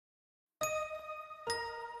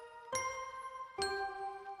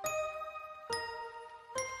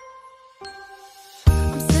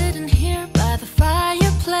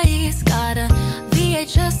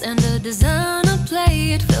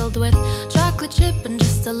chocolate chip and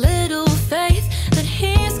just a little faith that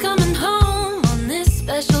he's coming home on this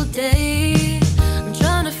special day. I'm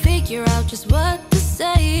trying to figure out just what to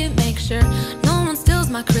say, make sure no one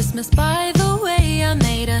steals my Christmas. By the way, I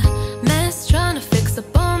made a mess trying to fix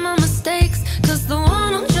up all my mistakes, cause the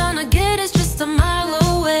one I'm trying to get is just a mile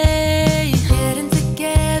away. Getting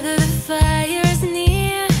together, the fire is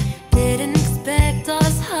near. Didn't expect all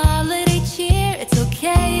this holiday cheer. It's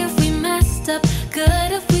okay if we messed up,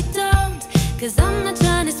 good if we don't, cause I'm not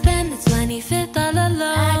trying to spend the 25th